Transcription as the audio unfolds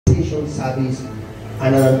visitation service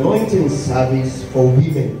and an anointing service for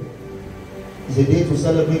women. It's a day to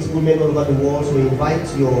celebrate women all over the world, so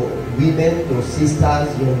invite your women, your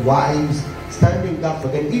sisters, your wives, standing gap for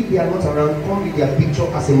them. If they are not around, come with their picture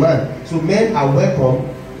as a man. So men are welcome,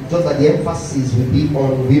 just that the emphasis will be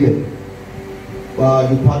on women.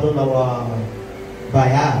 You pardon our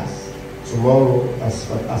bias tomorrow as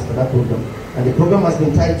per that program. And the program has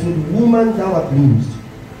been titled Woman Thou Art Loosed.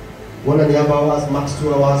 1.5 hours, max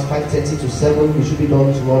 2 hours, 5:30 to 7. We should be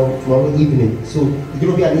done tomorrow evening. So it's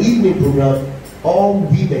going to be an evening program. All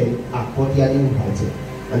women are cordially invited.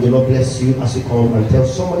 And the Lord bless you as you come and tell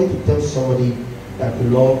somebody that the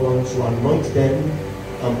Lord wants to anoint them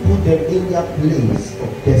and put them in their place of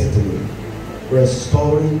destiny,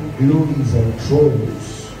 restoring glories and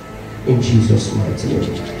thrones in Jesus' mighty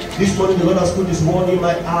name. This morning the Lord has put this word in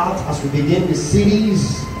my heart as we begin the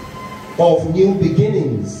series of new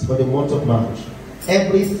beginnings for the month of March.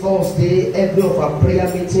 Every Thursday, every of our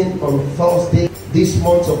prayer meeting on Thursday this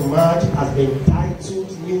month of March has been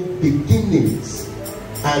titled New Beginnings.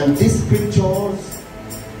 And these scriptures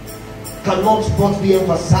cannot but be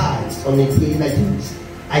emphasized on a day like this.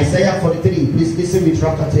 Isaiah 43, please listen with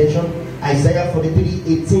rapt attention. Isaiah 43,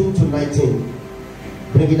 18 to 19.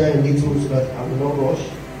 Bring it down a little so that I will not rush.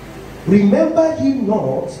 Remember ye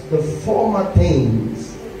not the former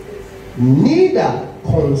things, neither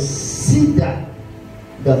consider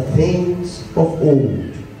the things of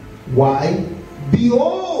old. Why?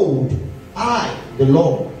 Behold, I, the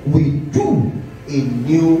Lord, will do a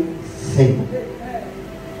new thing.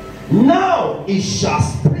 Now it shall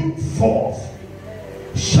spring forth.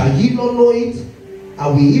 Shall ye not know it? I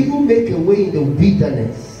will even make a way in the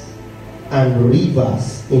wilderness and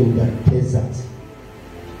rivers in the desert.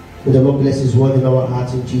 May the Lord bless his word in our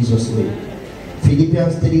hearts in Jesus' name.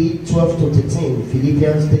 Philippians 3, 12 to 13.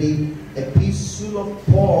 Philippians 3, epistle of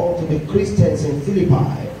Paul to the Christians in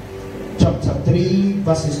Philippi, chapter 3,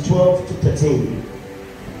 verses 12 to 13.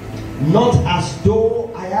 Not as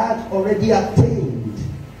though I had already attained,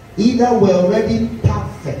 either were already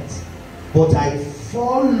perfect, but I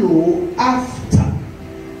follow after,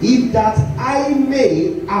 if that I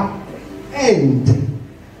may apprehend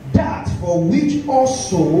that for which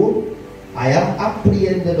also I am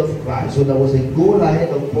apprehended of Christ. So there was a goal ahead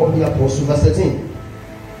of Paul the Apostle. Verse 13.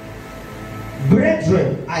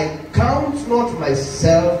 Brethren, I count not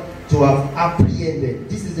myself to have apprehended.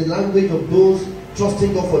 This is the language of those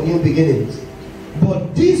trusting God for new beginnings.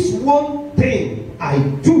 But this one thing I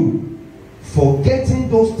do, forgetting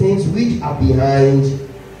those things which are behind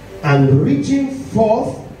and reaching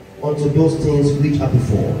forth unto those things which are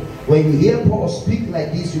before. When you hear Paul speak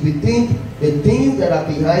like this, you will think the things that are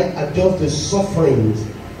behind are just the sufferings,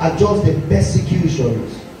 are just the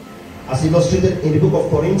persecutions, as illustrated in the book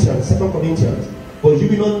of Corinthians, 2 Corinthians. But you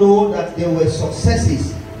will not know that there were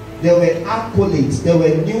successes, there were accolades, there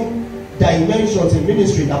were new dimensions in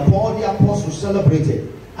ministry that Paul the Apostle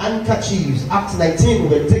celebrated. Handkerchiefs, Acts 19,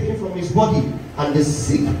 were taken from his body, and the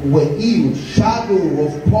sick were healed. Shadow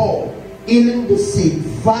of Paul, healing the sick.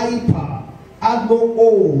 Viper had no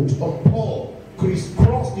hold on Paul,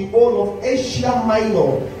 crisscrossed the whole of Asia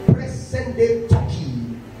Minor, present-day Turkey,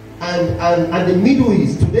 and the Middle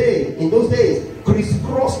East today, in those days,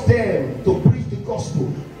 crisscrossed them to preach the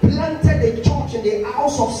gospel, planted a church in the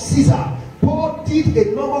house of Caesar. Paul did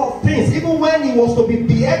a number of things, even when he was to be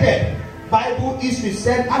beheaded. Bible history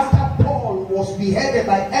said after Paul was beheaded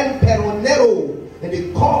by Emperor Nero in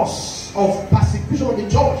the course of persecution of the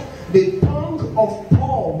church, the tongue of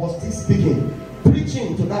Paul was still speaking,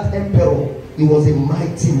 preaching to that emperor. He was a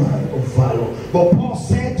mighty man of valor. But Paul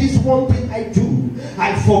said, this one thing I do,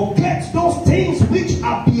 I forget those things which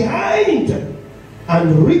are behind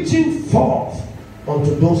and reaching forth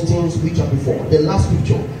unto those things which are before. The last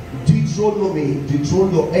scripture, Deuteronomy,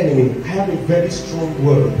 dethrone your enemy. I have a very strong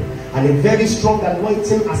word and a very strong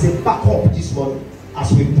anointing as a backup this morning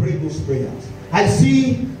as we pray those prayers. I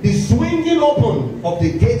see the swinging open of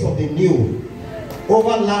the gates of the new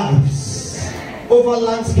over lives, over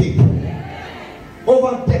landscape,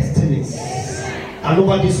 over destinies, and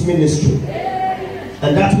over this ministry.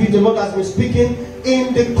 And that which the Lord has been speaking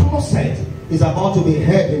in the closet is about to be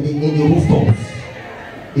heard in the rooftops.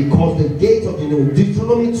 Because the gate of the new,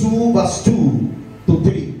 Deuteronomy 2 verse 2 to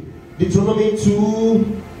 3. Deuteronomy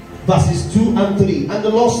 2 verses 2 and 3. And the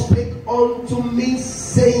Lord spake unto me,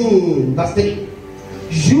 saying, verse 3,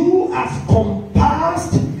 you have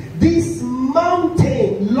compassed this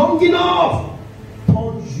mountain long enough.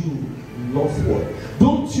 Turn you northward.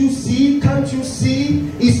 Don't you see? Can't you see?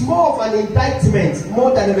 It's more of an indictment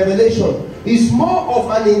more than a revelation. It's more of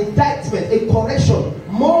an indictment, a correction,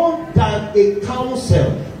 more than a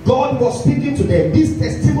counsel. God was speaking to them. This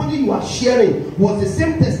testimony you are sharing was the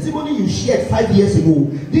same testimony you shared 5 years ago.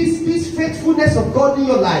 This faithfulness of God in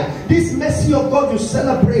your life, this mercy of God you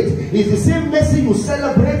celebrate, is the same mercy you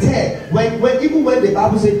celebrated even when the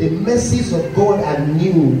Bible said the mercies of God are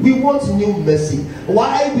new. We want new mercy.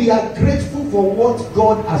 Why? We are grateful for what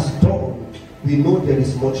God has done. We know there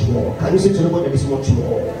is much more. Can you say to everybody there is much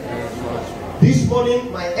more? This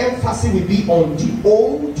morning my emphasis will be on the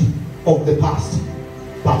old of the past.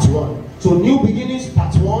 Part 1. So new beginnings,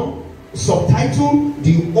 part 1. Subtitle,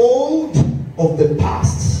 the old of the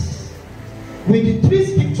past. With the 3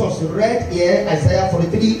 scriptures read here, Isaiah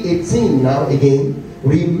 43:18 now again.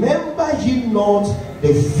 Remember ye not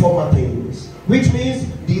the former things. Which means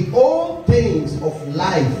the old things of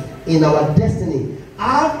life in our destiny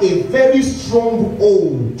have a very strong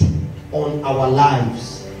hold on our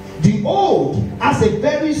lives. The old has a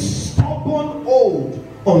very stubborn hold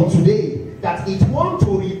on today, that it wants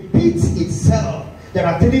to repeat itself. There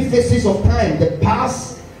are 3 phases of time: the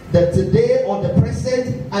past, the today or the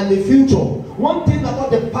present, and the future. One thing about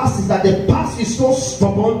the past is that the past is so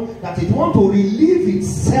stubborn that it wants to relive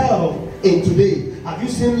itself in today. Have you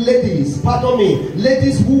seen ladies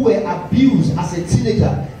who were abused as a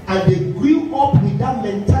teenager, and they grew up with that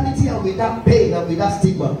mentality and with that pain and with that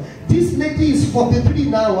stigma? This lady is 43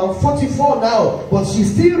 now and 44 now, but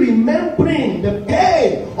she's still remembering the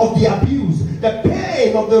pain of the abuse, the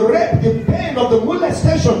pain of the rape, the pain of the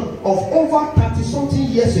molestation of over 30-something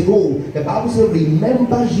years ago. The Bible says,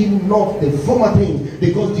 remember ye not the former things,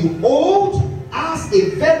 because the old has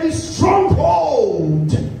a very strong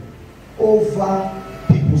hold over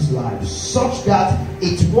people's lives, such that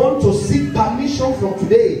it wants to seek permission from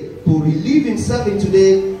today to relive itself in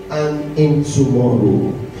today and in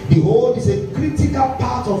tomorrow. The old is a critical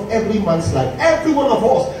part of every man's life. Every one of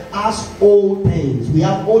us has old things. We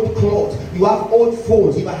have old clothes. You have old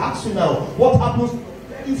phones. If I ask you now, what happens to the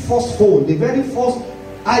very first phone, the very first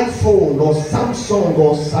iPhone or Samsung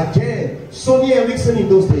or Sagan, Sony Ericsson in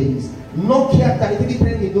those days, Nokia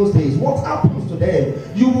 3310 in those days, what happens to them?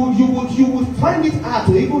 You would find it hard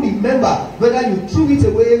to even remember whether you threw it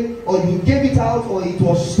away or you gave it out or it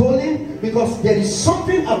was stolen, because there is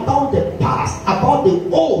something about the past, about the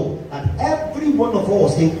old, that every one of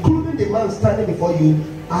us, including the man standing before you,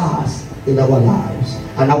 has in our lives.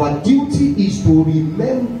 And our duty is to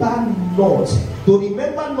remember not. To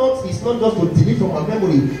remember not is not just to delete from our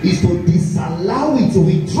memory, is to disallow it, to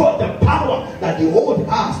withdraw the power that the old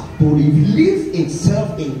has to relive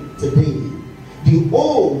itself in today. The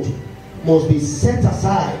old must be set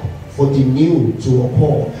aside for the new to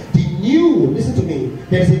occur. The new, listen to me,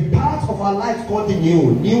 there is a part of our life called the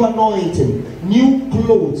new anointing, new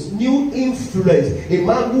clothes, new influence. A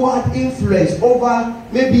man who had influence over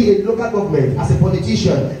maybe a local government as a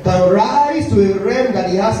politician can rise to a realm that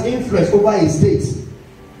he has influence over a state.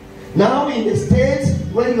 Now in the States,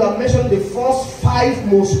 when you are mentioning the first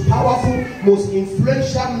 5 most powerful, most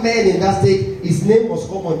influential men in that state, his name was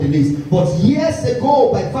come on the list. But years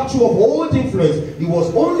ago, by virtue of old influence, he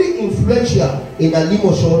was only influential in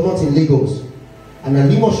Alimosho, not in Lagos. And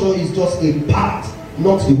Alimosho is just a part,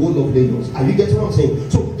 not the whole of Lagos. Are you getting what I'm saying?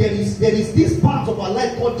 So there is this part of our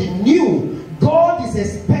life called the new. God is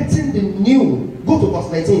expecting the new. Go to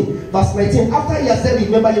verse 19. Verse 19. After he has said,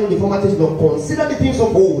 remember you the former things, not consider the things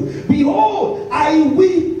of old. Behold, I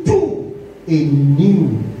will do a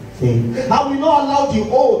new thing. I will not allow the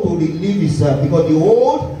old to relive itself, because the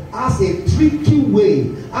old has a tricky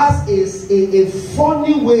way, has a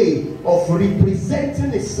funny way of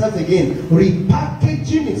representing itself again,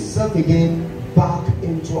 repackaging itself again back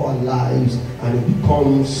into our lives, and it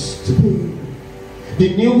becomes today.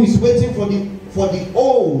 The new is waiting for the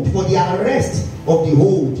old, for the arrest of the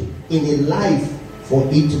old in a life for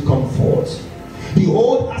it to come forth. The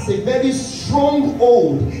old has a very strong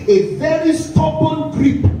hold, a very stubborn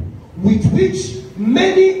grip, with which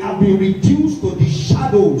many have been reduced to the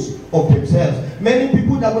shadows of themselves. Many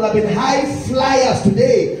people that would have been high flyers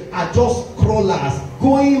today are just crawlers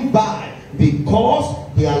going by, because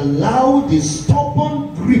they allow the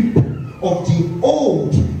stubborn grip of the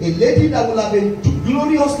old. A lady that would have been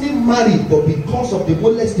gloriously married, but because of the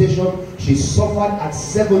molestation she suffered at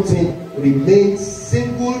 17, remained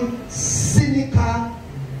single, cynical,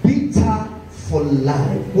 bitter for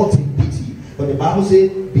life. What a pity. But the Bible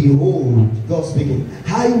says, behold, God speaking,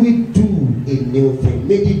 I will do a new thing.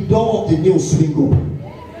 May the door of the new swing open.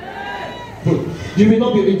 You will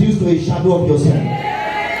not be reduced to a shadow of yourself.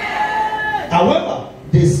 However,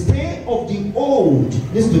 the stay of the old,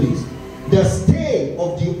 listen to this, the stay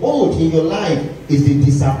of the old in your life is the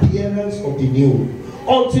disappearance of the new.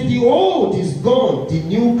 until the old is gone, the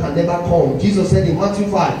new can never come. Jesus said in Matthew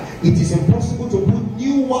 5, it is impossible to put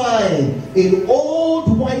new wine in old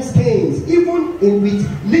wineskins. Even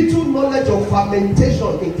with little knowledge of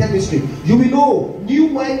fermentation in chemistry, you will know new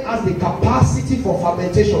wine has the capacity for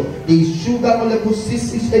fermentation. The sugar molecule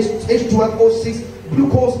H12O6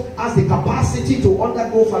 glucose has the capacity to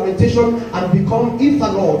undergo fermentation and become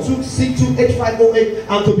ethanol, C2H5OH,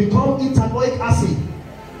 and to become ethanoic acid.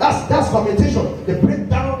 That's fermentation, the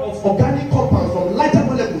breakdown of organic compounds from lighter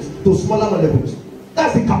molecules to smaller molecules.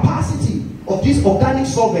 That's the capacity of this organic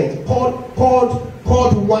solvent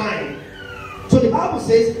called wine. So the Bible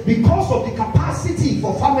says, because of the capacity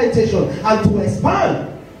for fermentation and to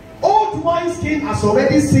expand, old wineskin has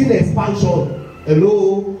already seen expansion.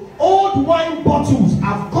 Hello? Old wine bottles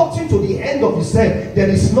have gotten to the end of the set. There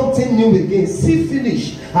is nothing new again. See,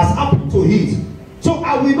 finish has happened to it. So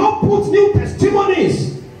I will not put new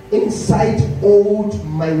testimonies inside old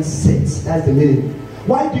mindsets. That's the meaning.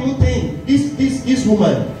 Why do you think this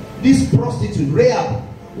woman, this prostitute, Rahab,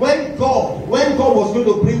 when God was going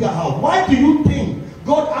to bring her out, why do you think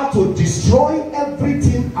God had to destroy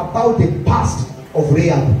everything about the past of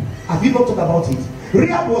Rahab? Have you not thought about it?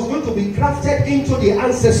 Rahab was going to be grafted into the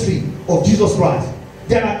ancestry of Jesus Christ.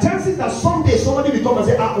 There are chances that someday somebody will come and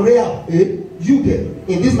say, Rahab, you get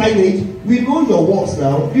in this lineage, we know your works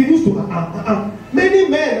now. You used to many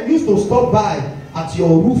men used to stop by at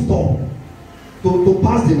your rooftop to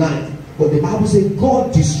pass the night. But the Bible says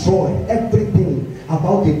God destroyed everything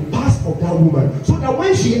about the past of that woman, so that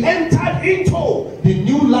when she entered into the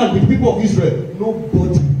new land with the people of Israel,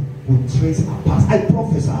 nobody would trace her past. I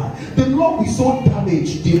prophesy, the Lord will so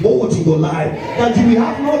damage the old in your life that you will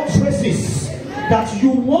have no traces. That you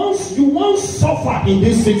once suffered in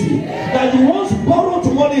this city, that you once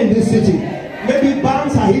borrowed money in this city. Maybe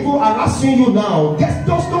banks are even harassing you now.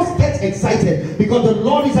 Just get excited, because the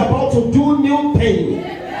Lord is about to do new thing.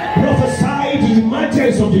 Prophesy the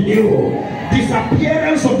emergence of the new,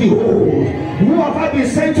 disappearance of the old. Who have I been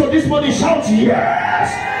sent to this morning? Shout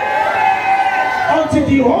yes! Until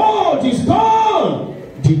the old is gone,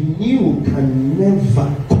 the new can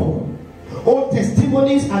never come. Old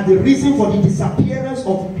testimonies are the reason for the disappearance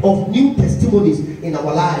of new testimonies in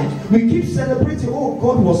our lives. We keep celebrating, oh,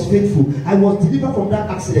 God was faithful. I was delivered from that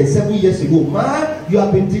accident 7 years ago. Man, you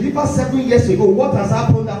have been delivered 7 years ago. What has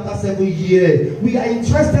happened after 7 years? We are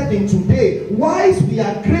interested in today. Whilst we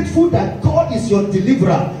are grateful that God is your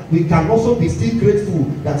deliverer, we can also be still grateful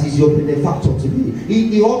that He's your benefactor today.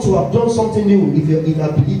 He ought to have done something new if you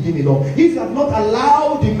have believed Him enough. If you have not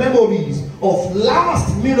allowed the memories of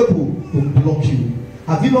last miracle to block you.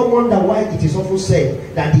 Have you not wondered why it is often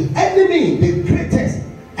said that the enemy, the greatest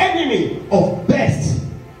enemy of best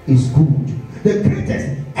is good? The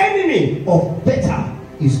greatest enemy of better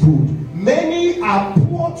is good. Many are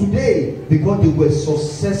poor today because they were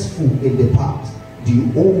successful in the past. The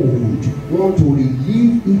old want to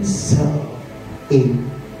relieve itself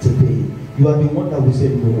in today. You are the one that will say,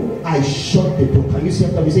 no, I shut the door. Can you say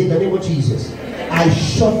after me? Say in the name of Jesus, I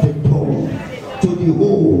shut the door to the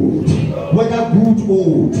old, whether good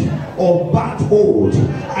old or bad old.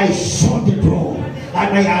 I shut the door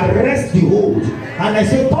and I arrest the old, and I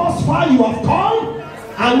say, thus far you have come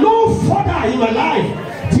and no further in my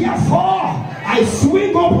life. Therefore I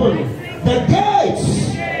swing open the gates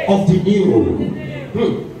of the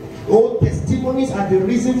new. Old testimonies are the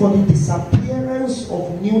reason for the disappearance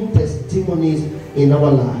of new testimonies in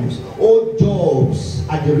our lives. Old jobs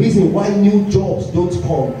are the reason why new jobs don't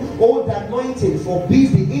come. Old anointing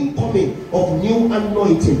forbids the incoming of new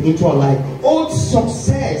anointing into our life. Old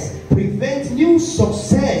success prevents new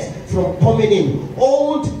success from coming in.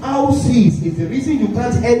 Old houses is the reason you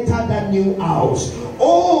can't enter that new house.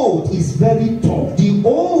 Old is very tough. The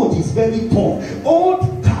old is very tough.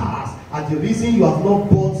 Old cars are the reason you have not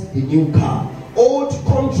bought the new car. Old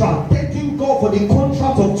contract, thanking God for the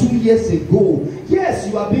contract of 2 years ago. Yes,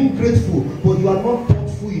 you are being grateful, but you are not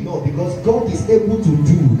thoughtful enough, because God is able to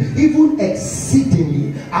do even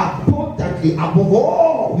exceedingly, abundantly, above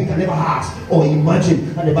all we can ever ask or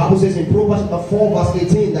imagine. And the Bible says in Proverbs 4 verse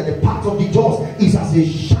 18 that the path of the just is as a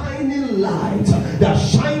shining light that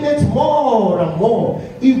shineth more and more,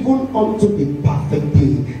 even unto the perfect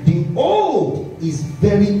day. The old is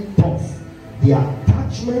very tough. The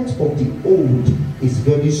attachment of the old is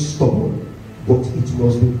very stubborn, but it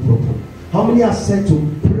must be broken. How many are said to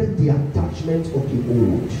break the attachment of the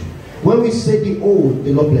old? When we say the old,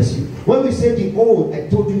 the Lord bless you. When we say the old, I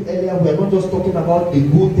told you earlier, we are not just talking about the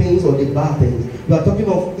good things or the bad things. We are talking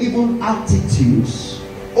of even attitudes.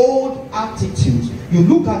 Old attitudes. You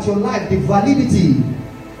look at your life, the validity,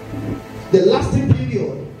 the lasting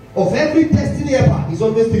period of every destiny helper is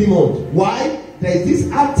always 3 months. Why? There is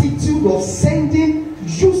this attitude of sending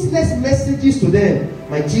useless messages to them.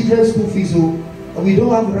 My children's school fees, we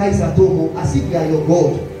don't have rice at home, as if you are your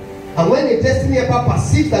God. And when a destiny helper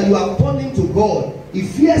perceives that you are turning to God, he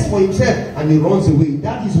fears for himself and he runs away.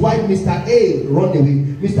 That is why Mr. A ran away,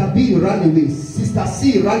 Mr. B ran away, Sister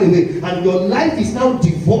C ran away, and your life is now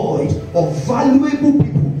devoid of valuable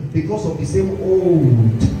people because of the same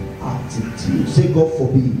old attitude. Say, God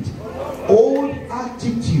forbid. Old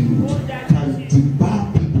attitude can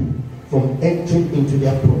debar people from entering into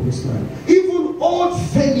their promised land. Even old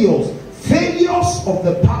failures of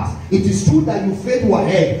the past. It is true that you failed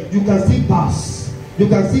ahead, you can still pass. You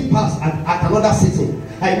can still pass at another sitting.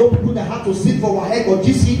 I know people that had to sit for WAEC or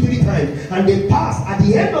GC 3 times and they passed. At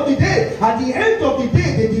the end of the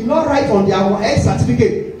day, they did not write on their WAEC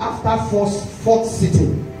certificate after fourth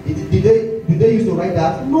sitting. Did they used to write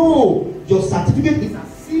that? No. Your certificate is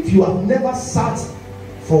as if you have never sat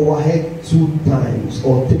for WAEC 2 times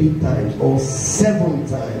or 3 times or 7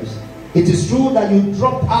 times. It is true that you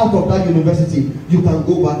dropped out of that university. You can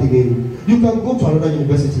go back again. You can go to another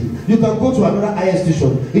university. You can go to another higher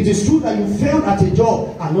institution. It is true that you failed at a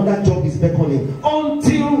job. Another job is beckoning.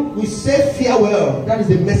 Until we say farewell. That is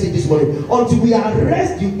the message this morning. Until we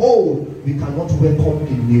arrest the old, we cannot welcome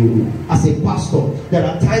the new. As a pastor, there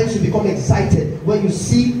are times you become excited when you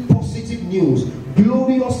see positive news.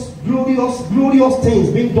 Glorious things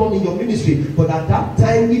being done in your ministry. But at that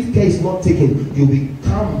time, if care is not taken, you will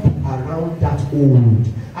camp around that old.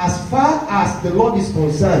 As far as the Lord is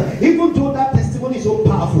concerned, even though that testimony is so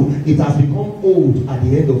powerful, it has become old at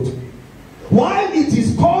the end of it. While it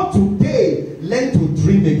is called today, learn to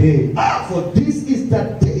dream again. For this is the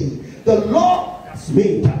day the Lord has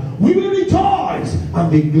made. We will rejoice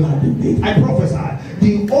and be glad in it. I prophesy,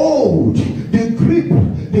 the old, the grip,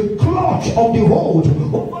 the clutch of the old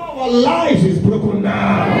of our lives is broken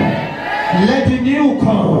now. Let the new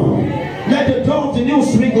come. Let the door of the new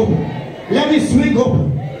swing open. Let it swing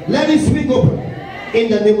open. Let it swing open. In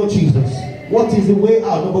the name of Jesus. What is the way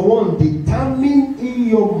out? Number 1, determine in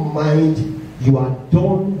your mind you are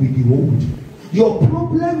done with the old. Your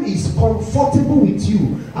problem is comfortable with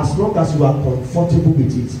you as long as you are comfortable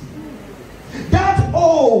with it. That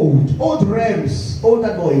old realms, old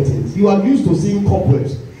anointings, you are used to seeing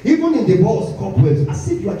cobwebs. Even in the walls, cobwebs, as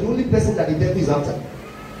if you are the only person that the devil is after.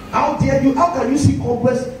 How dare you? How can you see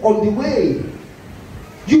cobwebs on the way?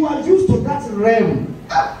 You are used to that realm.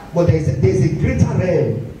 But there's a greater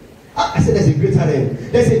realm. I said there's a greater realm.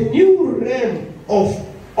 There's a new realm of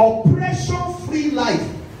oppression-free life.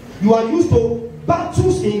 You are used to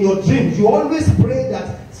battles in your dreams. You always pray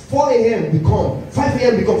that 4 a.m. become, 5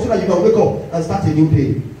 a.m. become, so that you can wake up and start a new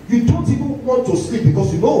day. You don't even want to sleep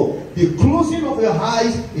because you know the closing of your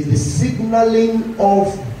eyes is the signaling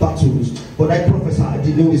of battles. But I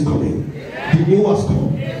prophesy, the new is coming. The new has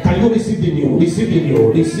come. Can you receive the new? Receive the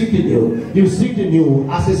new. Receive the new. You receive the new.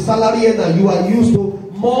 As a salary earner, you are used to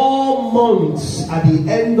more months at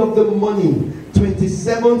the end of the money.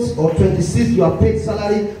 27th or 26th, you are paid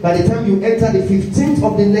salary. By the time you enter the 15th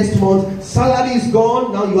of the next month, salary is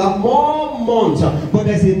gone. Now you have more months. But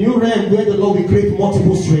there's a new realm where the Lord will create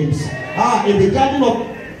multiple streams. In the Garden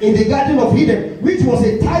of Eden, which was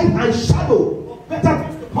a type and shadow of better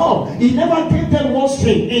things to come. He never gave them one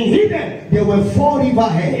stream. In Eden, there were 4 river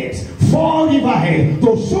heads. 4 river heads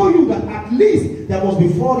to show you that at least there must be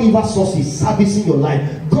 4 river sources servicing your life.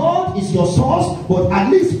 God is your source, but at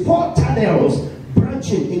least 4 channels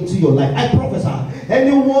branching into your life. I prophesy,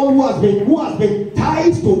 anyone who has been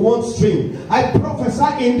tied to one stream, I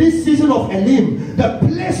prophesy in this season of Elim, the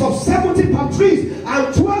place of 70 palm trees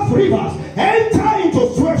and 12 rivers, enter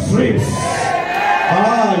into 12 streams.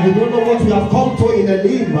 You don't know what we have come to in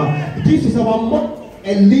Elim. This is our month.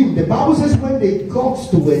 Elim. The Bible says when they got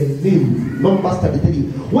to Elim, Numbers 33,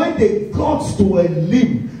 when they got to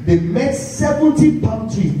Elim, they met 70 palm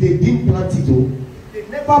trees. They didn't plant it. They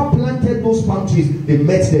never planted those palm trees. They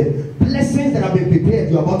met them. Blessings that have been prepared,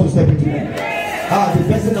 you're about to step into them. The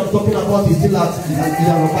person I'm talking about is still at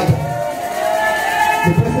Yanofada.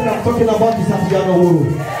 The person I'm talking about is at Yanowuru.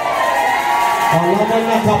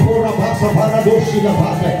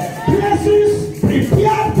 Blessings,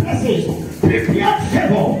 prepared blessings. Prepared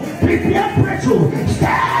favor, prepared breakthrough.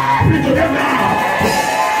 Step into them now.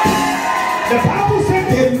 The Bible said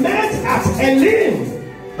they met at Elim.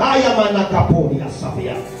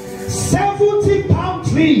 70 palm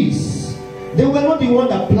trees. They were not the one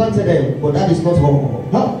that planted them, but that is not all.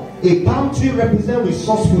 A palm tree represents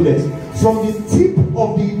resourcefulness. From the tip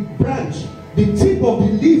of the branch, the tip of the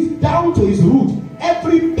leaf down to its root,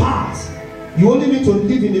 every part. You only need to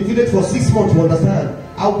live in the village for 6 months to understand.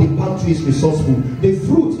 how the palm tree is resourceful. The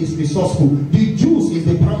fruit is resourceful. The juice is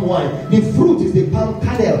the palm wine. The fruit is the palm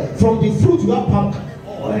kernel. From the fruit you have palm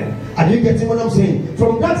oil. Are you getting what I'm saying?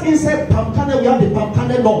 From that inside palm kernel we have the palm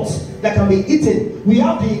kernel nuts that can be eaten. We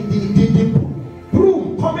have the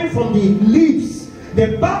broom coming from the leaves.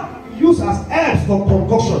 The bark used as herbs for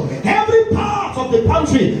concoction. Every part of the palm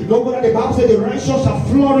tree. No wonder the Bible says the righteous shall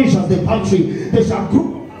flourish as the palm tree. They shall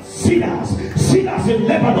grow cedars in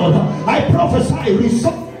Lebanon. I prophesy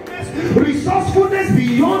resourcefulness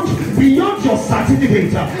beyond your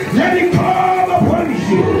certificate. Let it come upon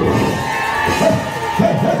you.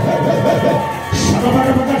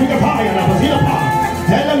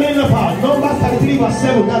 Numbers 33 verse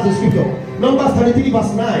 7, that's the scripture. Numbers 33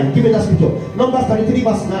 verse 9, give me that scripture. Numbers 33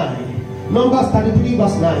 verse 9. Numbers 33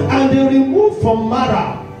 verse 9. And they removed from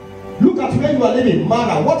Mara. Look at where you are living.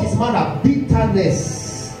 Mara. What is Mara?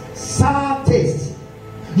 Bitterness, sour taste.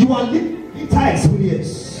 You are living bitter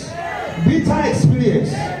experience. Bitter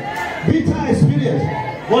experience. Bitter experience.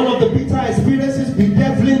 One of the bitter experiences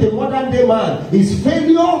bedeviling the modern day man is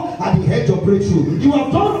failure at the edge of breakthrough. You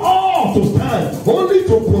have done all to stand, only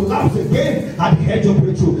to collapse again at the edge of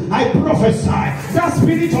breakthrough. I prophesy that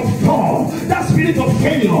spirit of fall, that spirit of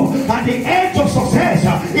failure at the edge of success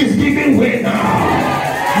is giving way now.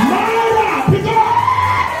 Mara, be gone!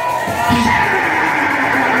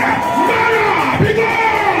 Mara, be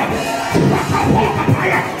gone!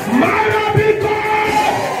 Mara, be gone!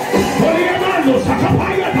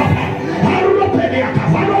 Sakapaya papa, Haruno Penia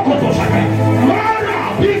Cavano Kotosaka, Mara,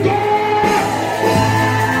 be gone!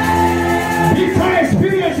 Bitter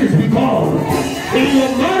experiences be gone. In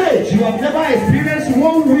your marriage, you have never experienced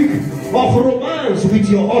 1 week of romance with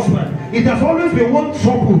your husband. It has always been one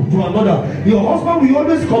trouble to another. Your husband will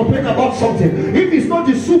always complain about something. If it's not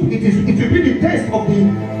the soup, it will be the taste of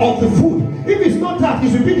the food. If it's not that,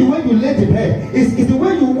 it will be the way you lay the bed. It's the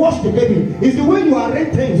way you wash the baby. It's the way you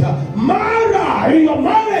arrange things. Mara, in your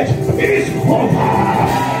marriage, is over.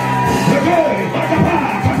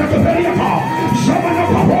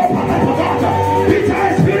 Bitter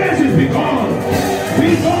experiences be gone.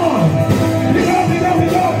 Be gone. Be gone, be gone, be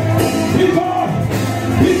gone. Be gone.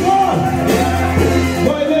 Be gone.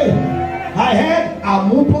 Wait. I heard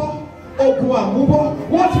Amubo, Oku Amubo.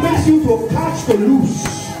 What makes you to catch the loose?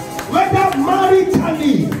 Whether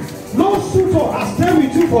maritally, no suitor has stayed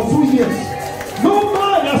with you for 2 years. No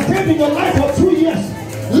man has stayed in your life for 2 years.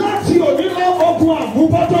 Let your little Oku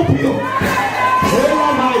Amubo to you.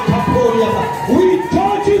 We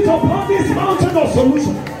judge it upon this mountain of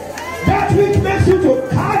solution. That which makes you to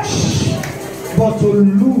catch, but to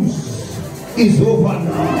lose is over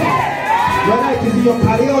now. Whether it is in your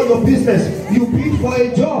career or your business, you bid for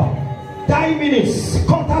a job. 9 minutes,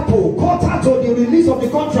 quarter to the release of the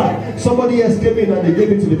contract. Somebody else came in and they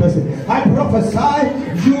gave it to the person. I prophesy,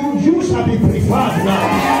 you shall be preferred now.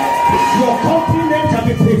 Your company name shall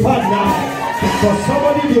be preferred now. For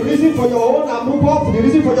somebody, the reason for your own move up, the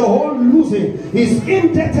reason for your own losing is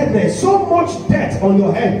indebtedness. So much debt on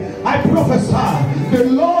your head. I prophesy, the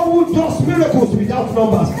Lord who does miracles without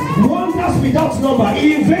numbers, wonders without number,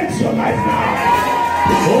 He invents your life now.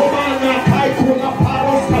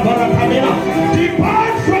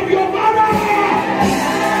 Depart from your mother.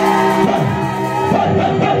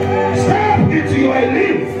 Step into your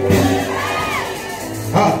elim.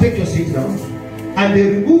 Take your seat now. And they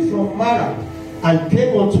removed from Mara and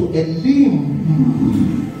came unto Elim.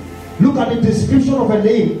 Look at the description of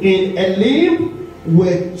Elim. In Elim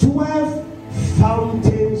were 12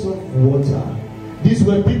 fountains of water. These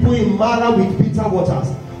were people in Mara with bitter waters.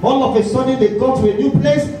 All of a sudden they got to a new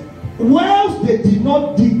place. Wells they did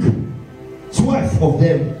not dig. 12 of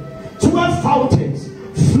them. 12 fountains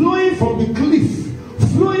flowing from the cliff,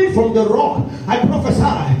 flowing from the rock. I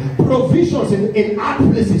prophesy provisions in hard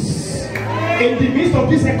places. In the midst of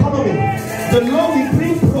this economy, the Lord will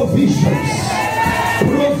bring provisions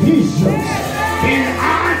in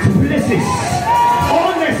hard places,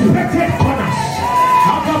 unexpected corners.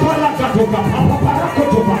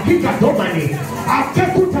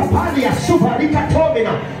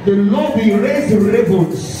 The Lord will raise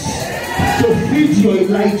ravens to feed your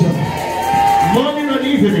Elijah. Morning and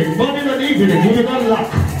evening, you will not lack.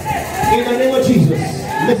 In the name of Jesus.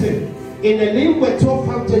 Listen, in the name were 12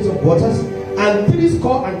 fountains of waters, and 3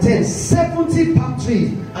 score and 10, 70 palm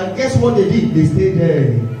trees. And guess what they did? They stayed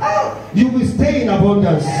there. You will stay in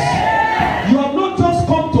abundance. You have not just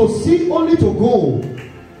come to see only to go.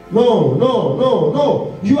 No.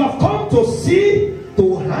 You have come to see,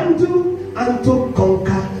 to handle, and to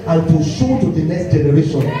conquer, and to show to the next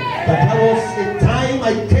generation that there was a time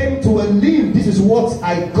I came went to Elim, this is what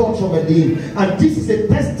I got from Elim. And this is a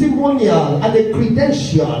testimonial and a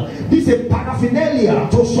credential. This is a paraphernalia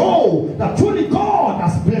to show that truly God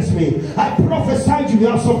has blessed me. I prophesied you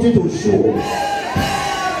have something to show.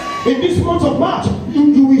 In this month of March,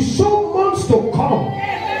 you will show months to come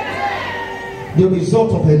the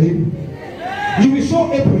result of Elim. You will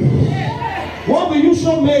show April. What will you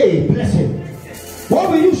show May? Blessing.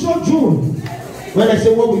 What will you show June? When I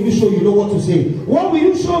say what will you show, you know what to say. What will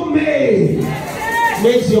you show May?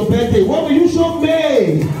 May is your birthday. What will you show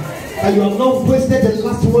May? And you have not wasted the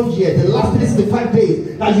last 1 year, the last 365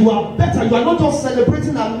 days. That you are better. You are not just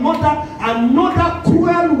celebrating another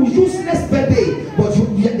cruel, useless birthday. But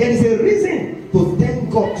there is a reason to thank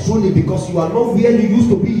God truly, because you are not where you used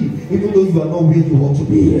to be, even though you are not where you want to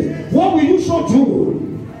be. What will you show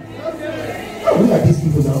June? Look at these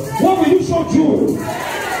people now. What will you show June?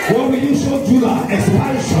 What will you show July?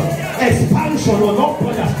 Expansion on all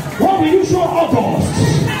brothers. What will you show August?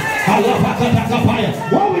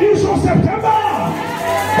 What will you show September?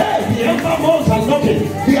 Hey, the ember months are knocking.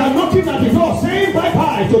 They are knocking at the door, saying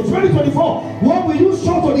bye-bye to 2024. What will you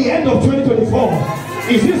show to the end of 2024?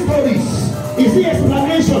 Is it stories? Is it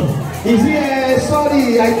explanation? Is it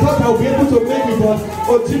sorry, I thought I would be able to make it,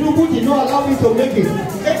 but Tinubu did not allow me to make it.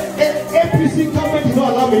 APC government did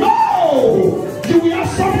not allow me. No! You will have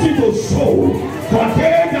something to show. For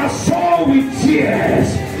they that sow with tears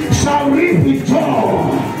shall reap with joy.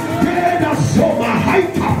 They that sow my high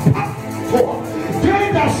cap.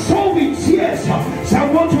 They that sow with tears.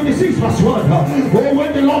 Psalm 126 verse 1. Oh,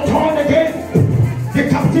 when the Lord turned again the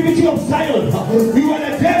captivity of Zion, we were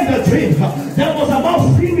the dead in the dream. There was a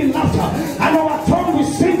mouth filled with laughter, and our tongue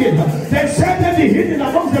was singing. Then said them the hidden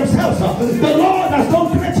amongst themselves, the Lord has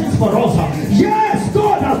done great things for us. Yes,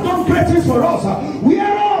 God has done great things for us.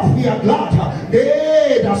 Whereof we are glad.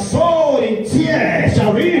 They that sow in tears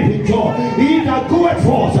shall reap in joy. He that goeth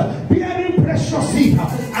forth bearing precious seed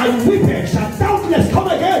and weeping shall doubtless come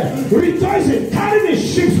again, rejoicing, carrying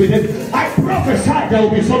his sheep with him. I prophesy there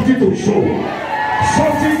will be something to show.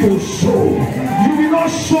 Something to show. You will not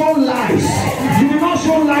show lies. You will not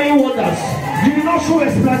show lying wonders. You will not show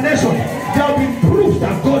explanation. There will be proof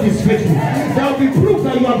that God is faithful. There will be proof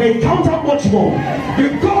that you have encountered much more. The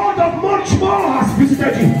God of much more has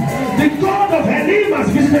visited you. The God of Elim has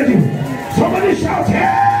visited you. Somebody shout,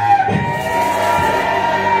 hey!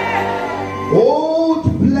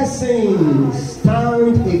 Old blessings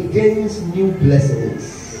stand against new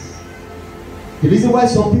blessings. The reason why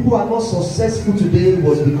some people are not successful today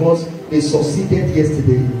was because they succeeded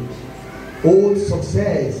yesterday. Old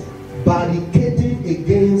success barricading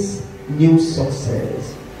against new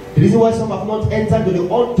success. The reason why some have not entered to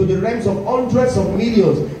the realms of hundreds of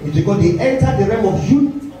millions is because they entered the realm of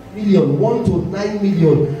huge million, 1 to 9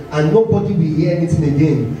 million, and nobody will hear anything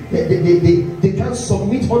again. They can't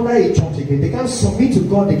submit under a church again. They can't submit to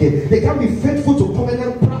God again. They can't be faithful to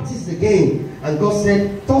covenant practice again. And God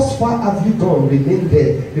said, thus far have you gone, remain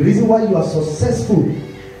there. The reason why you are successful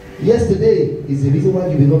yesterday is the reason why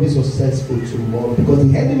you will not be successful tomorrow.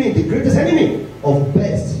 Because the enemy, the greatest enemy of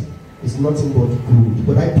best is nothing but good.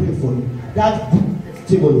 But I pray for you, that good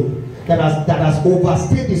testimony that has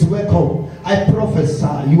overstayed is welcome. I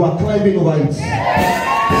prophesy you are climbing over it.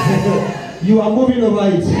 You are moving over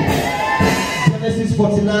it. Genesis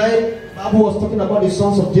 49, Bible was talking about the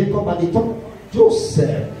sons of Jacob, and he talked about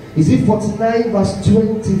Joseph. Is it 49 verse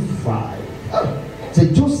 25? So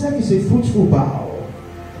Joseph is a fruitful bough.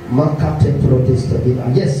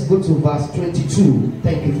 Yes, go to verse 22.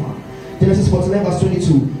 Thank you, Father. Genesis 49 verse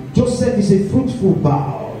 22. Joseph is a fruitful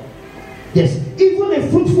bough. Yes, even a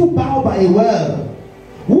fruitful bough by a well,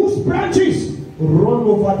 whose branches run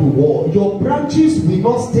over the wall. Your branches will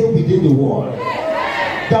not stay within the wall.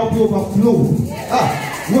 There will be overflow.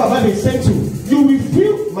 Who have I been sent to? You will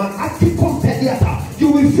fill my Atikon Pediata.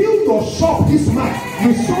 You will fill your shop this month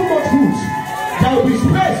with so much goods. There will be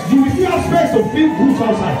space. You will still have space to fill goods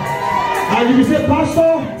outside. And you will say,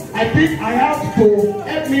 Pastor, I think I have to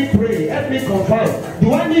help me pray, help me confirm.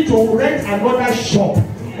 Do I need to rent another shop?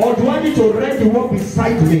 Or do I need to rent the one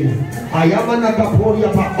beside me? I am an Agaporia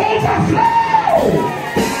overflow.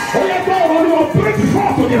 Oh, yeah, God, break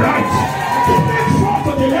forth to the right, break forth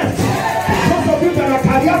to the left. Those of you that are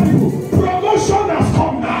career people, promotion has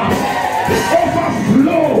come now.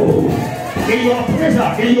 Overflow in your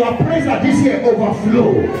praiser this year.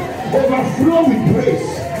 Overflow with praise,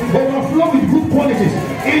 overflow with good qualities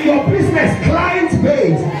in your business. Client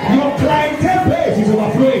base, your clientele base is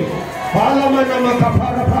overflowing. You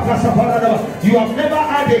have never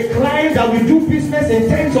had a client that will do business in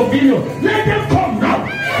tens of millions. Let them come now.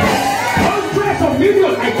 Hundreds of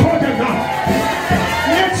millions, I call them now.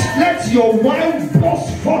 Let your wine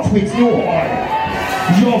burst forth with new oil.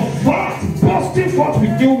 Your vat bursting forth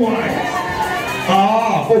with new wine.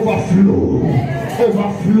 Overflow,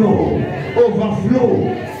 overflow, overflow.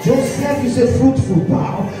 Joseph is a fruitful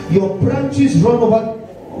bough. Your branches run over,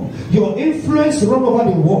 your influence run over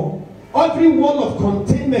the wall. Every wall of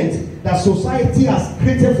containment that society has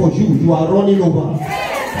created for you, you are running over.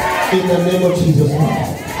 In the name of Jesus.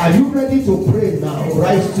 Are you ready to pray now?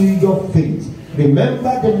 Rise to your feet.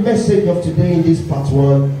 Remember the message of today in this part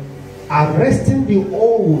 1. Arresting the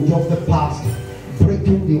old of the past,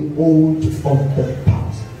 breaking the old of the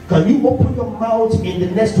past. Can you open your mouth in the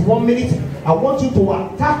next 1 minute? I want you to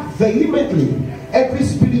attack vehemently every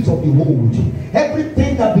spirit of the old,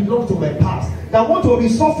 everything that belongs to my past that want to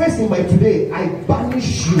resurface in my today. I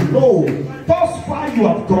banish you. No, thus far you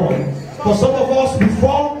have gone. For some of us,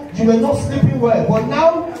 before you were not sleeping well, but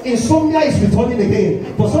now insomnia is returning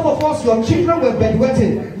again. For some of us, your children were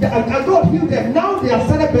bedwetting, and God healed them. Now they have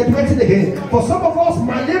started bedwetting again. For some of us,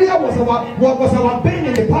 malaria was our pain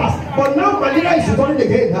in the past, but now malaria is returning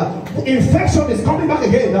again. Infection is coming back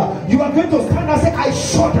again. You are going to stand and say, I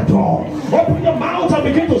shut the door. Open your mouth and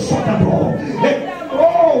begin to shut the door.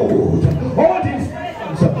 Old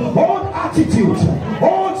infections, old attitudes,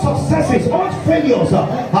 old successes, old failures.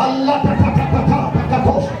 All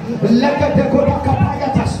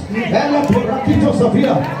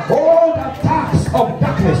attacks of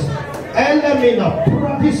darkness. Elemina,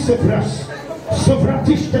 Pradisepras,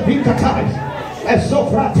 Sovratis the Vincatai, and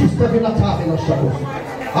Sovratis the Vinatavi no Shadows.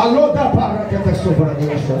 Aloda Parakata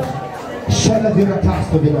Sovradiation, Shalaviratas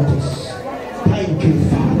the Vinatis. Thank you,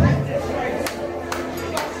 Father.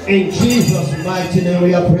 In Jesus' mighty name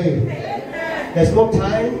we are praying. There's no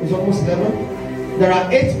time, it's almost 11. There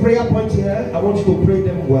are 8 prayer points here. I want you to pray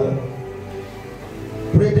them well.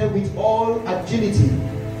 Pray them with all agility.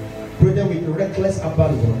 Pray them with reckless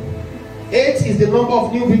abandon. 8 is the number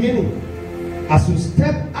of new beginning. As you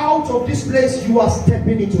step out of this place, you are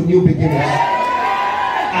stepping into new beginnings.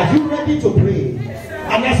 Are you ready to pray?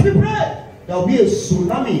 And as we pray, there will be a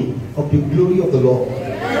tsunami of the glory of the Lord.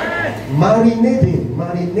 Marinating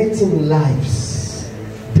lives,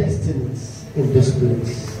 destinies in this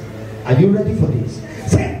place. Are you ready for this?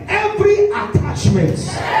 Say, every attachment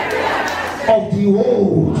of the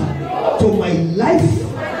old to my life,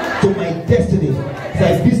 to my destiny, to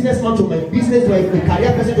a businessman, to my business, to a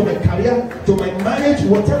career person, to my career, to my marriage,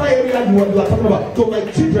 whatever area you are talking about, to my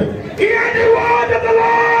children, hear the word of the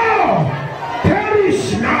Lord.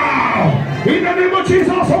 Perish now. In the name of Jesus,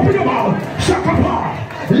 open your mouth. Shakapa,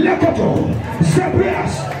 Lekoto,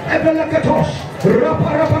 Zebrias, Ebeleketosh,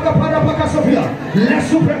 Raparapaka Sofia,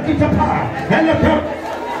 Lesuprakitapa,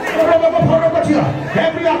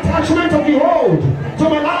 every attachment of the old to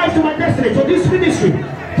my life, to my destiny, to this ministry,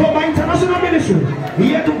 to my international ministry,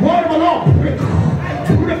 here to word of the Lord,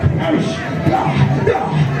 perish,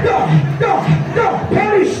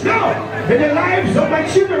 perish now in the lives of my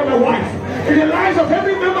children and my wife, in the lives of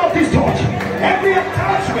every member of this church. Every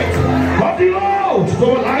attachment of the old to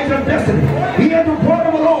our lives and destiny, here to word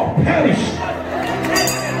of the Lord, perish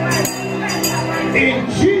in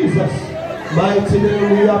Jesus' mighty name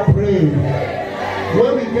we are praying.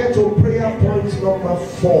 When we get to prayer point number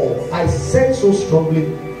 4, I sense so strongly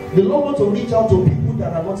the Lord wants to reach out to people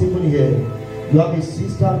that are not even here. You have a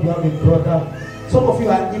sister, you have a brother. Some of you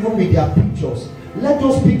are even with their pictures. Let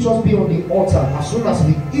those pictures be on the altar as soon as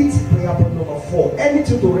we eat prayer point number 4.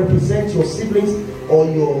 Anything to represent your siblings or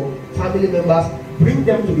your family members, bring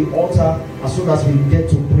them to the altar as soon as we get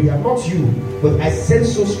to prayer. Not you, but I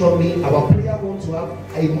sense so strongly our prayer wants to have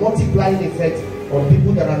a multiplying effect on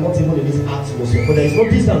people that are not even in this atmosphere. But there is no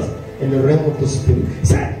distance in the realm of the spirit.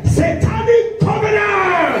 Satanic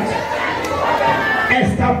covenant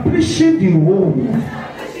establishing the womb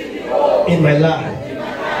in my life.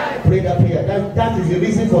 Pray that prayer. That is the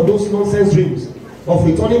reason for those nonsense dreams of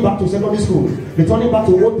returning back to secondary school, returning back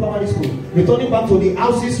to old primary school, returning back to the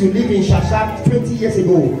houses you lived in Shashak 20 years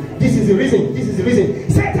ago. This is the reason. This is the reason.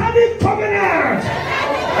 Satanic covenant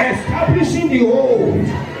establishing the old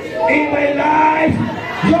in my life.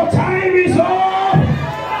 Your time is up.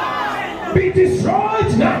 Be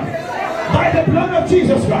destroyed now by the blood of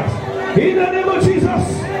Jesus Christ. In the name of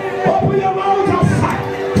Jesus, open your mouth and fight.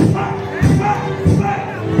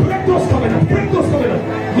 Break those covenants. Break those covenants.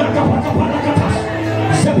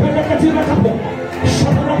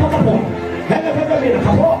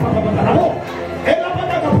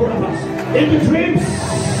 In the dreams,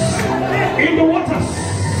 in the waters,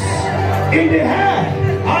 in the air,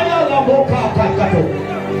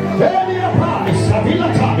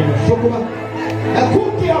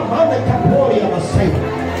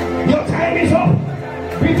 your time is up.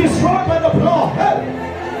 Be destroyed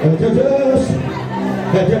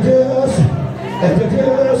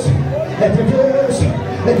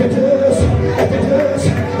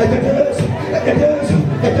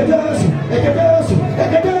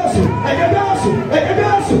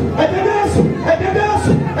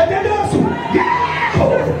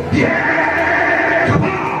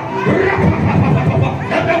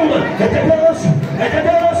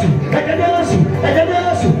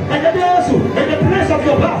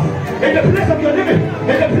In the place of your living, in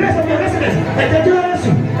the place of your residence,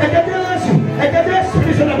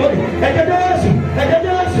 spiritual body,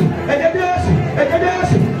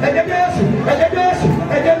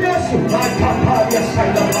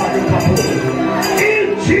 in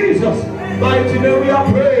Jesus' mighty name we are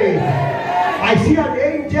praying. I see an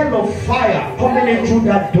angel of fire coming in through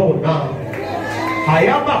that door now. I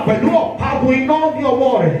am a below, we know your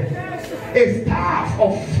word. A staff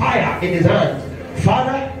of fire in his hand.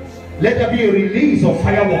 Father, let there be a release of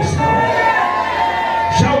fireworks now.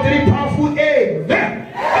 Shout very powerful amen.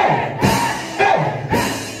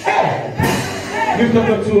 Lift up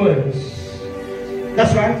your 2 hands.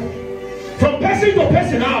 That's right. From person to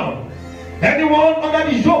person now. Anyone under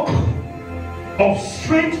the yoke of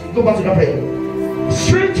strange, go back to the prayer.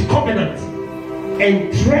 Strange covenant,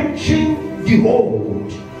 entrenching the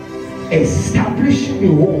old, establishing the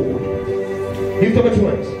old. Lift up your 2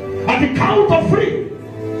 hands. At the count of 3,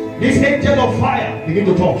 this angel of fire begin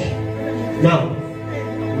to touch. Now.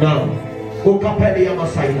 One.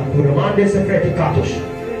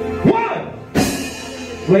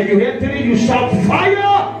 When you enter it, you shout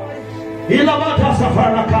fire.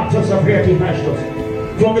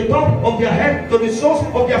 From the top of their head to the soles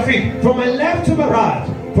of their feet. From the left to the right.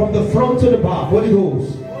 From the front to the back. Holy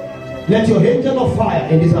Ghost. Let your angel of fire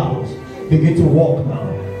in this house begin to walk now.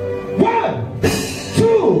 1,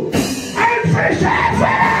 2, and finish it.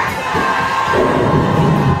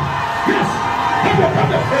 Yes.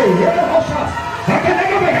 Hey, all shots.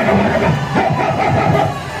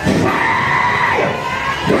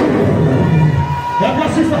 That's my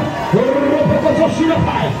sister.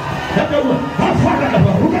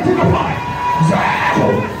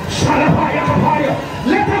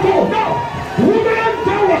 Let her go. No. Woman,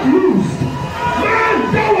 thou art loosed. Man,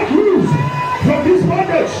 thou art loosed from this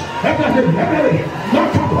bondage.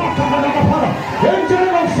 Angel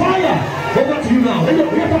of fire. Over to you now.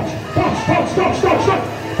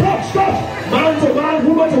 Touch. Man to man,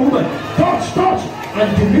 woman to woman. Touch. And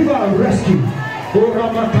deliver and rescue.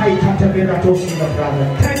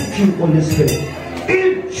 Thank you, Holy Spirit.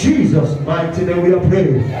 In Jesus' mighty name we are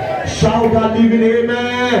praying. Shout that living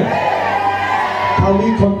amen. Can we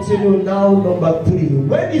continue now? Number 3.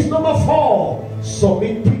 When is number 4?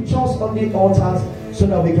 Submit pictures on the altars so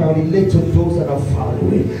that we can relate to those that are far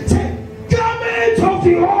away. Say, garment of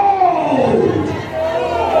the old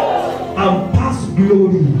and past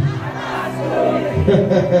glory.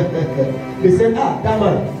 They said, that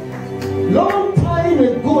man, long time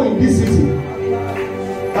ago in this city.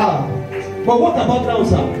 But what about now,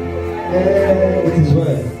 sir? It is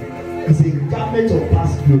well. It's a garment of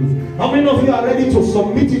past glory. How many of you are ready to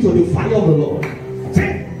submit it to the fire of the Lord?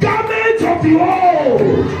 Say, garment of the old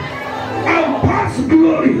and past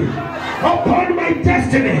glory upon my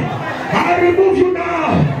destiny. I remove you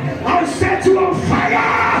now. I'll set you on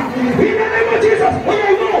fire. In the name of Jesus.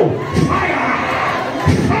 Where you go? Fire.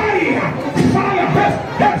 Fire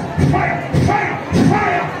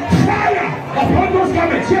upon those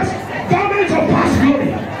garments. Yes, garments of past glory.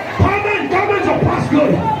 Garments of past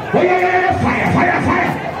glory. Oh yeah, fire.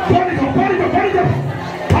 Burn it up.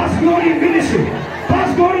 Past glory in ministry,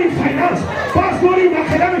 past glory in finance, past glory in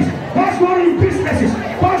academics, past glory in businesses,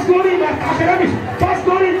 past glory in academics, past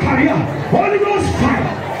glory in career. Holy Ghost fire.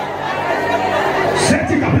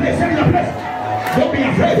 Set it ablaze. Don't be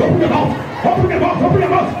afraid. Open your mouth.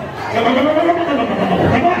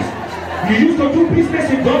 You used to do business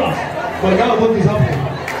in dollars, but now what is happening?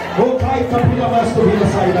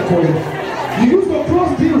 You used to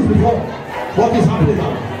close deals before. What is happening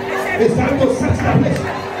now? It's time to set that place.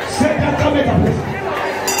 Set that place.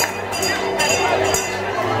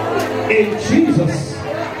 In Jesus'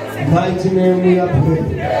 mighty name we are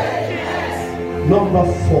praying. Number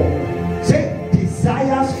 4. Say,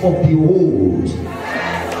 desires of the old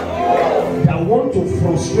that want to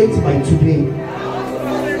frustrate my today.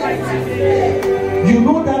 You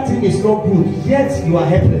know that thing is not good, yet you are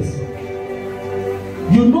helpless.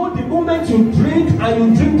 You know the moment you drink and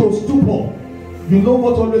you drink to stupor, you know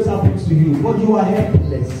what always happens to you, but you are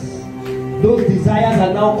helpless. Those desires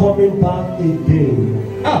are now coming back again.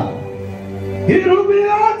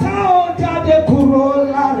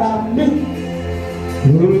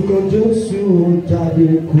 Lórúkọ Jésù jáde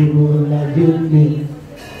kúrò láyé mi.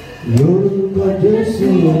 Lórúkọ Jésù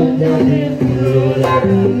jáde kúrò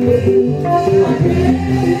láyé mi.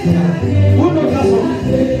 Who knows that song?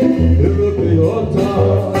 Èròkè ọ̀tá.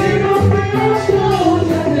 Èròkè ọ̀tá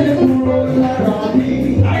jáde kúrò lára mi.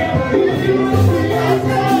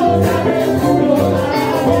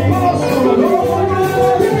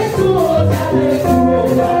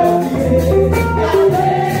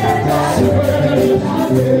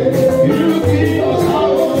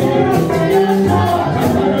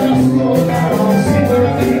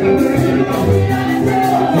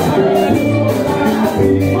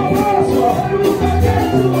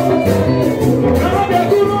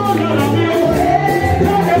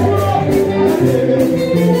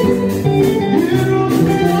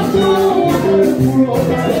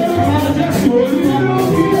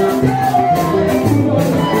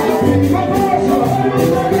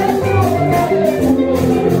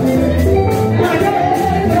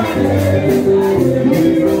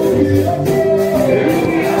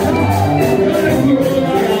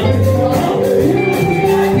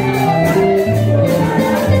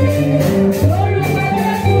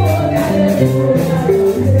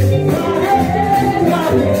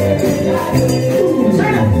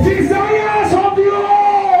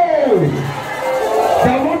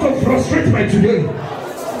 Today,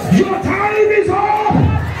 your time is up.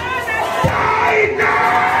 Die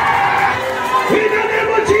now in the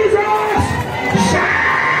name of Jesus.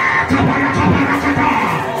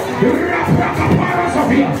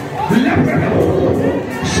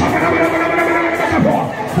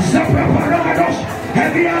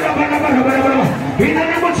 In the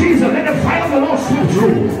name of Jesus, let the fire of the Lord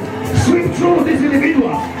sweep through this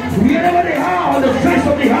individual, wherever they are on the face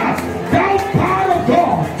of the earth. Thou power of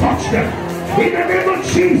God, touch them. In the name of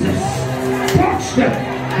Jesus, touch them.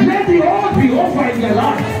 Let the old be over in their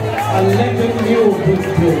life and let the new be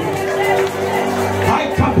good.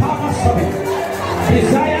 I capara something.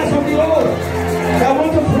 Desires of the old that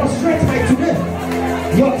want to frustrate my today.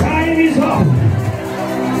 Your time is up.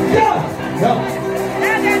 Yeah.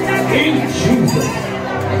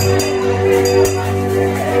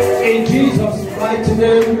 In Jesus' mighty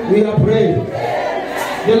name, we are praying.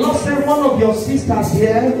 The Lord said, one of your sisters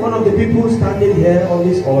here, one of the people standing here on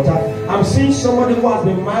this altar, I'm seeing somebody who has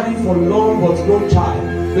been married for long but no child.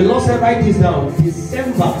 The Lord said, write this down.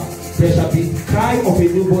 December, there shall be cry of a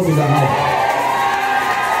newborn in the house.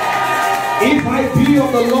 If I be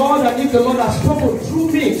of the Lord, and if the Lord has spoken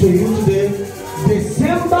through me to you today,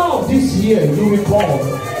 December of this year, you will call.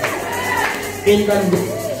 In the name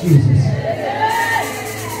of Jesus.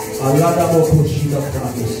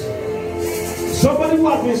 Somebody who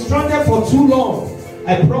has been stranded for too long,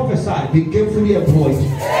 I prophesy, be gainfully employed.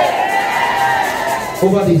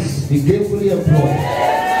 Over this, be gainfully employed.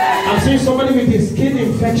 I'm seeing somebody with a skin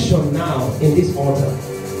infection now in this altar.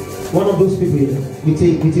 One of those people with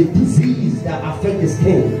a disease that affects the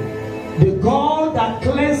skin. The God that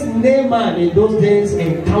cleansed Naaman in those days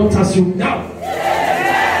encounters you now.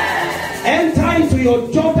 Enter into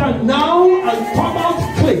your Jordan now and come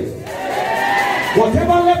out clean.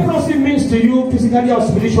 Whatever leprosy means to you, physically or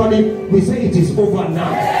spiritually, we say it is over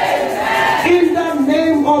now. In the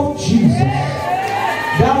name of Jesus.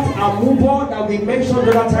 That amoeba that we mentioned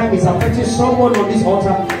the other time is affecting someone on this altar.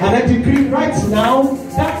 And I decree right now,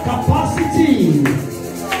 that capacity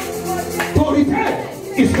to return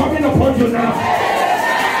is coming upon you now.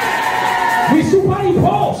 We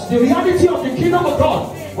superimpose the reality of the kingdom of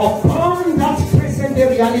God upon that present day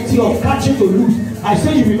reality of catching to lose. I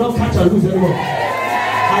say you will not catch and lose anymore.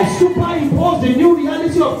 I superimpose the new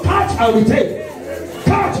reality of catch and retain,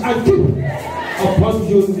 catch and keep upon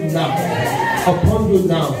you now. Upon you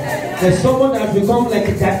now. There's someone that has become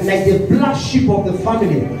like that, like the black sheep of the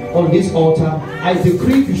family on this altar. I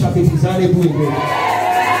decree you shall be desirable in it.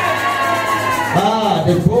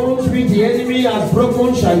 The bones which the enemy has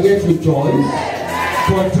broken shall yet rejoice.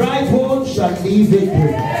 For dry bones shall live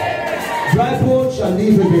again. Dry bones shall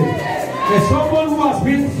live again. There's someone who has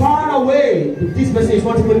been far away. This person is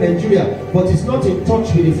not even in Nigeria, but is not in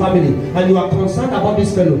touch with the family, and you are concerned about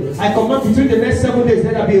this fellow. I command between the next 7 days,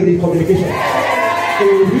 let there be a recommunication, a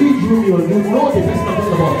reunion. You know the person I'm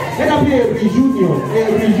talking about. Let there be a reunion,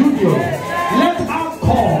 Let our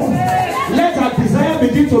call, let our desire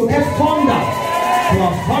begin to get thunder to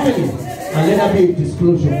our family, and let there be a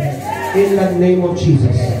disclosure in the name of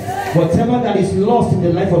Jesus. Whatever that is lost in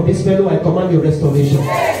the life of this fellow, I command your restoration.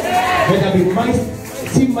 Let there be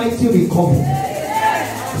mighty recovery,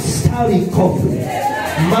 star recovery,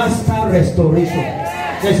 master restoration.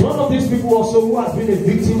 There's one of these people also who has been a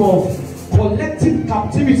victim of collective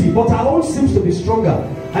captivity, but our own seems to be stronger.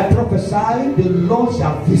 I prophesy the Lord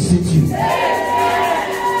shall visit you.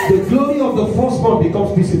 The glory of the firstborn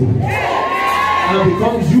becomes visible and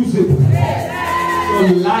becomes usable for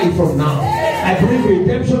life from now. I bring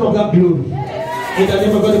redemption of that glory in the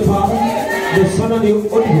name of God the Father, the Son, and the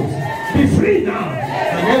Holy Ghost. Be free now.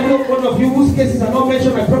 And every one of you whose cases are not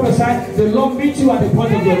mentioned, I prophesy the Lord meet you at the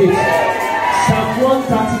point of your needs. Psalm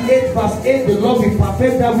 138 verse 8, the Lord will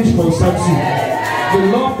perfect that which concerns you. The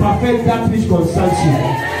Lord perfect that which concerns you.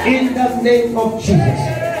 In the name of Jesus.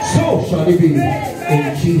 So shall it be.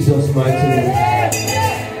 In Jesus' mighty name.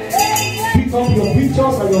 Pick up your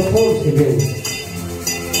pictures and your phones again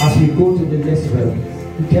as we go to the next realm.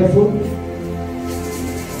 Be careful.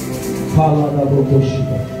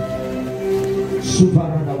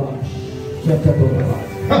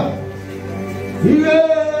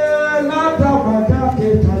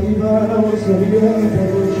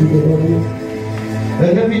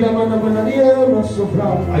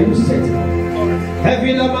 Are you set?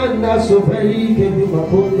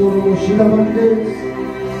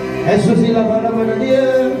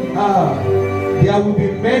 There will be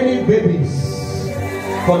many babies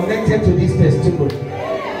connected to this testimony.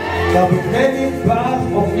 There will be many births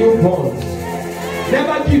of newborns.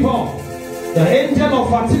 Never give up. The angel of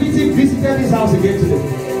fertility visited this house again today.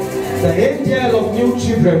 The angel of new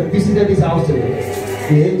children visited this house today.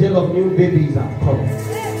 The angel of new babies have come.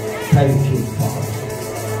 Thank you, Father.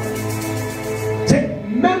 Take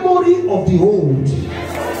memory of the old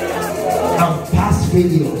and past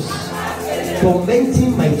failures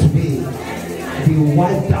tormenting my today be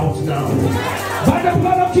wiped out now by the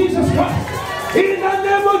blood of Jesus Christ. In the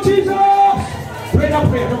name of Jesus. Pray that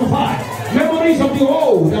prayer. Number 5. Memories of the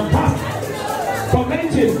old and past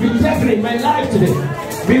tormenting, bedeviling my life today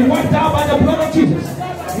be wiped out by the blood of Jesus.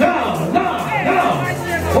 Now.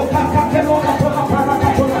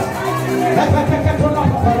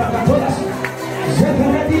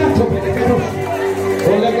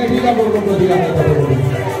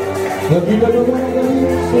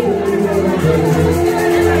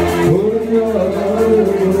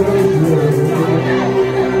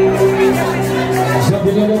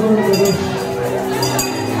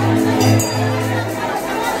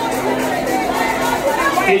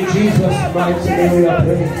 In Jesus' mighty name we are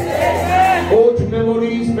praying. Old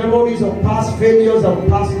memories of past failures and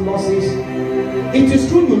past losses. It is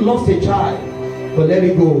true you lost a child, but let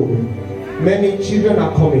it go. Many children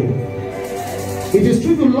are coming. It is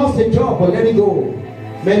true you lost a job, but let it go.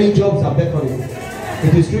 Many jobs are beckoning.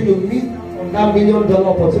 It is true you missed on that $1 million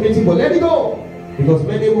opportunity, but let it go. Because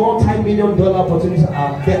many multi-million-dollar opportunities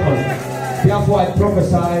are beckoning. Therefore I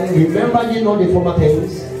prophesy, remember ye not the former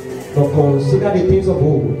things, but consider the things of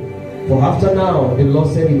old. For after now, the Lord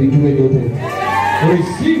said he will do a new thing.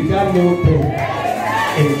 Receive that new thing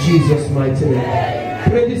in Jesus' mighty name.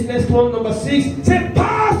 Pray this next one, number 6. Say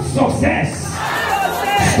past success.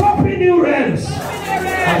 Stopping new realms.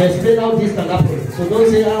 I've explained how this can happen. So don't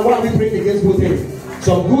say, why are we praying against good things?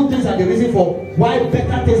 Some good things are the reason for why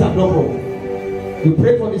better things have not come. You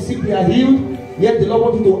pray for the sick, they are healed, yet the Lord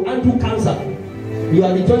wants you to undo cancer. You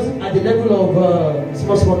are rejoicing at the level of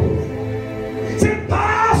small things. Say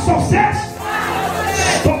past success.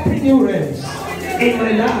 Stopping new realms in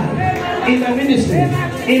my life, in my ministry,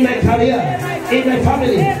 in my career, in my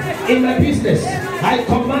family, in my business. I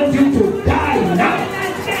command you to die now.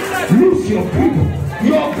 Lose your grip.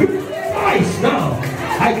 Your grip dies now.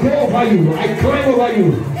 I go over you. I climb over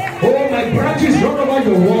you. Oh, my branches run over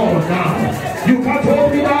your wall now. You can't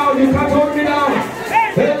hold me down. You can't hold me down.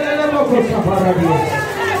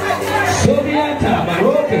 Sovieta,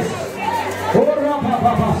 Marocas. Ora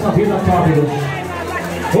Papa Sabina Fabulous.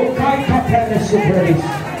 Okai Capella Superis.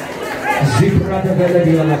 Zipra de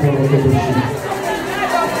Veledia La Torobushi.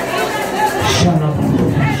 Shanam.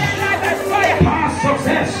 Past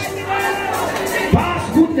success.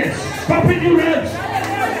 Past goodness. Stopping new realms.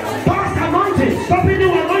 Past anointing. Stopping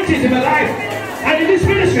new anointings in my life and in this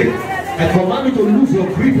ministry. I command you to lose your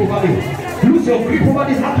grip over me. Lose your grip over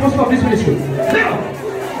this atmosphere of this ministry. Now,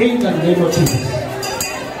 in the name of Jesus.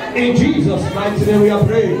 In Jesus' mighty name we are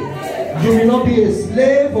praying. You will not be a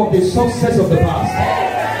slave of the success of the past.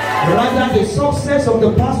 Rather, the success of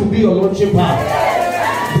the past will be your launching pad.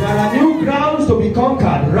 There are new grounds to be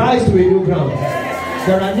conquered. Rise to a new ground.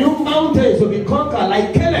 There are new mountains to be conquered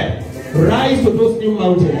like Caleb. Rise to those new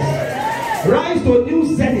mountains. Rise to new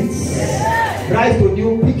zeniths. Rise to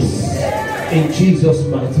new peaks. In Jesus'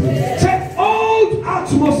 mighty name. Check old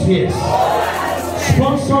atmospheres.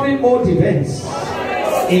 Sponsoring old events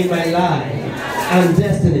in my life and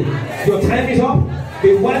destiny. Your time is up.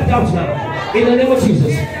 Be wiped out now. In the name of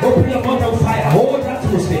Jesus, open your mouth on fire. Hold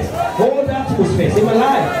atmosphere. Hold atmosphere in my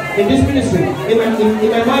life, in this ministry, in my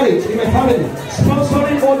marriage, in my family,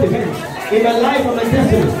 sponsoring all events, in my life and my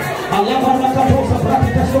destiny. Allah barakatos,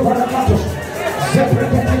 abrakatos, barakatos,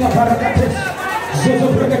 zebrekatila barakatos,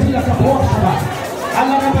 zozobrekatila kaposhaba,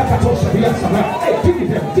 Allah barakatos, biasaba. Hey, give me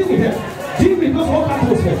them, give me them. Give me those whole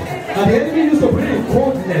atmosphere. And the enemy used to bring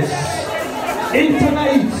coldness,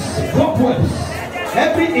 internal cobwebs,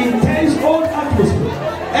 every intense old atmosphere,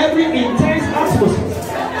 every intense atmosphere,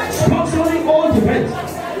 sponsoring old events,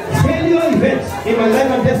 failure events in my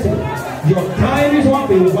life and destiny. Your time is up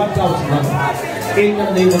being wiped out now. In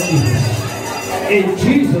the name of Jesus. In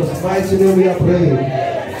Jesus' mighty name we are praying.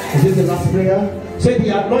 Is this the last prayer? Say the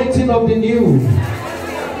anointing of the new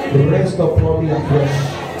rest upon me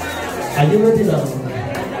afresh. Are you ready now?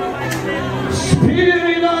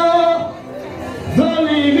 Spirit of the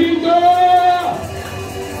living God,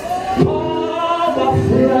 come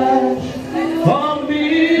afresh on me.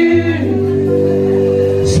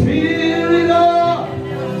 Spirit of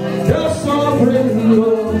the sovereign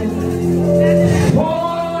Lord,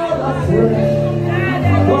 fall afresh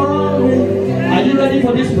on me. Are you ready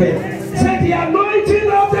for this prayer? Say the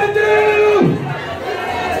anointing of the new.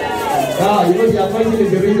 You know the anointing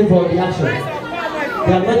is the reason for the action.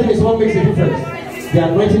 The anointing is what makes a difference. The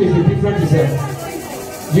anointing is the difference itself.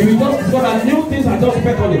 You will just discover that new things are just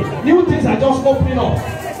beckoning. New things are just opening up.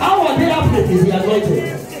 How are they happening? Is the anointing.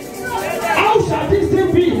 How shall this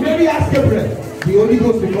thing be? Mary asked Gabriel. The Holy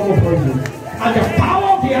Ghost will come upon you. And the power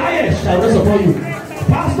of the highest shall rest upon you.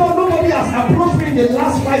 Pastor, nobody has approached me in the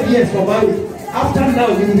last 5 years for marriage. After now,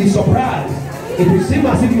 you will be surprised. It will seem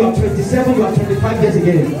as if you are 27, you are 25 years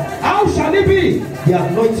again. How shall it be? The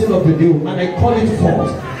anointing of the new. And I call it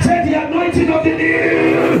forth. Say the anointing of the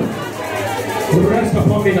new. Rest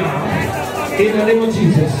upon me now. In the name of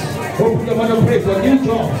Jesus. Open your mouth and pray for new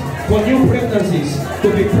jobs, for new pregnancies, to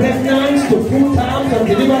be pregnant, to full terms and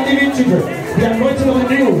deliver living children. The anointing of the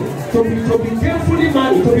new. To be carefully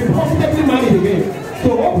married, to be profitably married again. To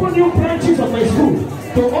open new branches of my school.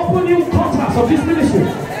 To open new quarters of this ministry.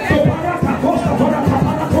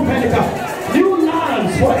 New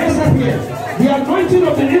lands for SFPN. The anointing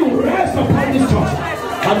of the new rest upon this church.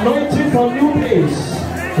 Anointing for new place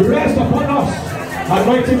rest upon us.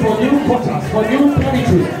 Anointing for new quarters, for new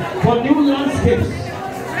territories, for new landscapes.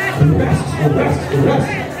 Rest.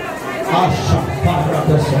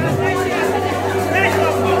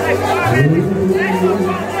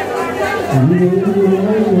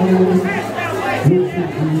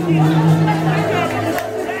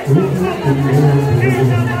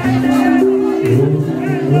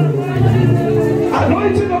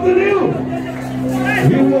 Anointing of the new.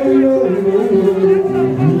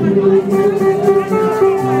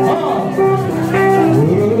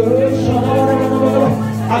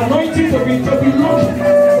 Anointing to be lucky,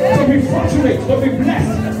 to be fortunate, to be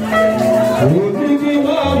blessed.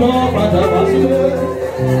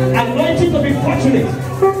 Anointing to be fortunate.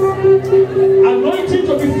 Anointing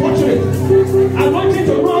to be fortunate. Anointing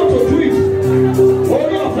to know how to do it.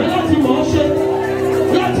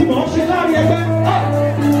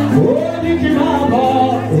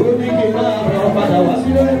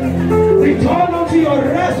 Return unto your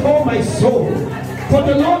rest, oh my soul, for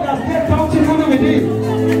the Lord has kept bountifully within.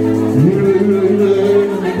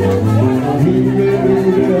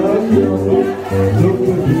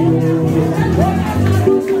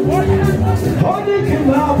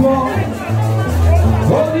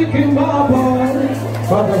 Holy King Baba,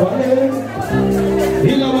 Father Vale,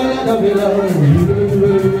 Ilamalada Villa,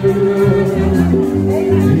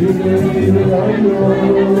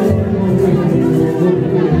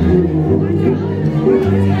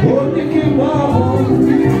 Holy King Baba,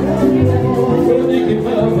 Holy King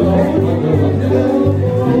Baba,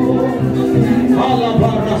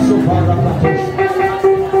 Alabara Sofara Katosh.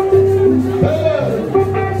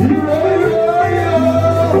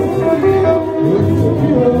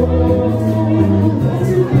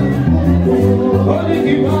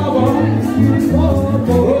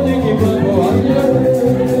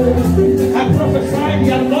 I prophesy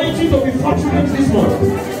the anointing to be fortunate this month.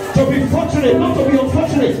 To be fortunate, not to be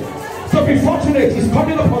unfortunate. To be fortunate is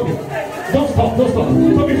coming upon me. Don't stop. To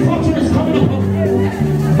be fortunate is coming